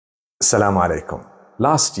Assalamu alaikum.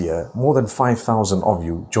 Last year, more than 5,000 of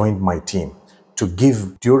you joined my team to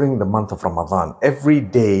give during the month of Ramadan, every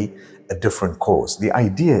day a different cause. The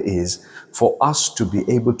idea is for us to be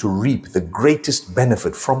able to reap the greatest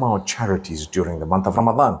benefit from our charities during the month of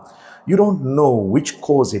Ramadan. You don't know which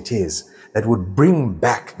cause it is that would bring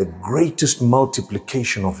back the greatest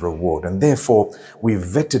multiplication of reward. And therefore, we've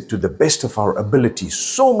vetted to the best of our ability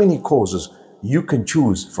so many causes. You can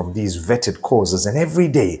choose from these vetted causes and every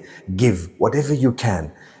day give whatever you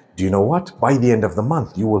can. Do you know what? By the end of the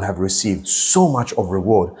month, you will have received so much of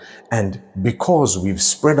reward. And because we've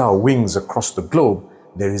spread our wings across the globe,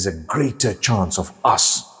 there is a greater chance of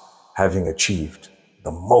us having achieved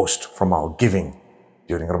the most from our giving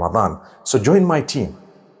during Ramadan. So join my team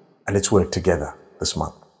and let's work together this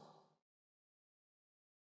month.